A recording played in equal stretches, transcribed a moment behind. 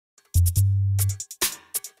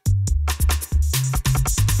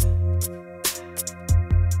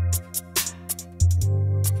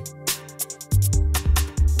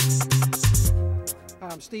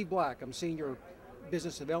I'm Steve Black. I'm Senior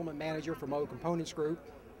Business Development Manager for Moog Components Group.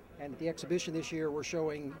 And at the exhibition this year, we're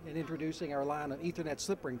showing and introducing our line of Ethernet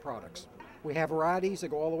slip ring products. We have varieties that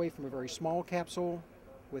go all the way from a very small capsule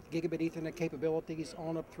with gigabit Ethernet capabilities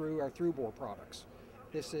on up through our through-bore products.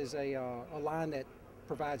 This is a line that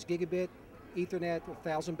provides gigabit Ethernet,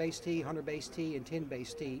 1000 base T, 100 base T, and 10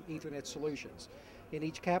 base T Ethernet solutions. In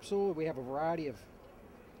each capsule, we have a variety of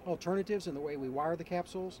alternatives in the way we wire the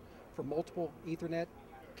capsules for multiple Ethernet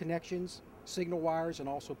connections, signal wires, and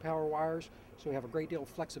also power wires. So we have a great deal of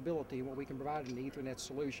flexibility in what we can provide in the Ethernet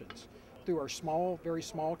solutions. Through our small, very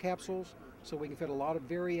small capsules, so we can fit a lot of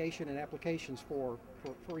variation and applications for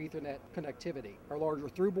Ethernet connectivity. Our larger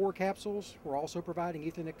through-bore capsules, we're also providing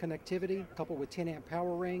Ethernet connectivity, coupled with 10 amp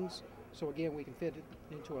power rings. So again, we can fit it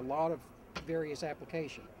into a lot of various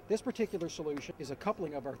applications. This particular solution is a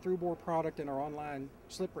coupling of our through-bore product and our online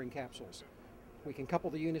slip ring capsules. We can couple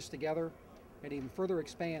the units together and even further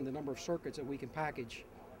expand the number of circuits that we can package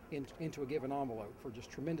into a given envelope for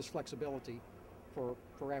just tremendous flexibility for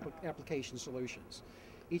application solutions.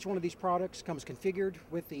 Each one of these products comes configured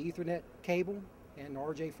with the Ethernet cable and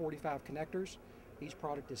RJ45 connectors. Each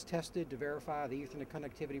product is tested to verify the Ethernet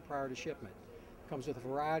connectivity prior to shipment. Comes with a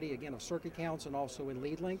variety, again, of circuit counts and also in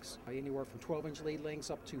lead links. Anywhere from 12-inch lead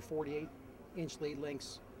links up to 48-inch lead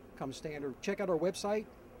links come standard. Check out our website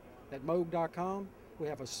at moog.com. We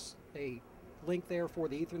have a link there for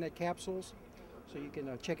the Ethernet capsules, so you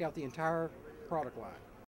can check out the entire product line.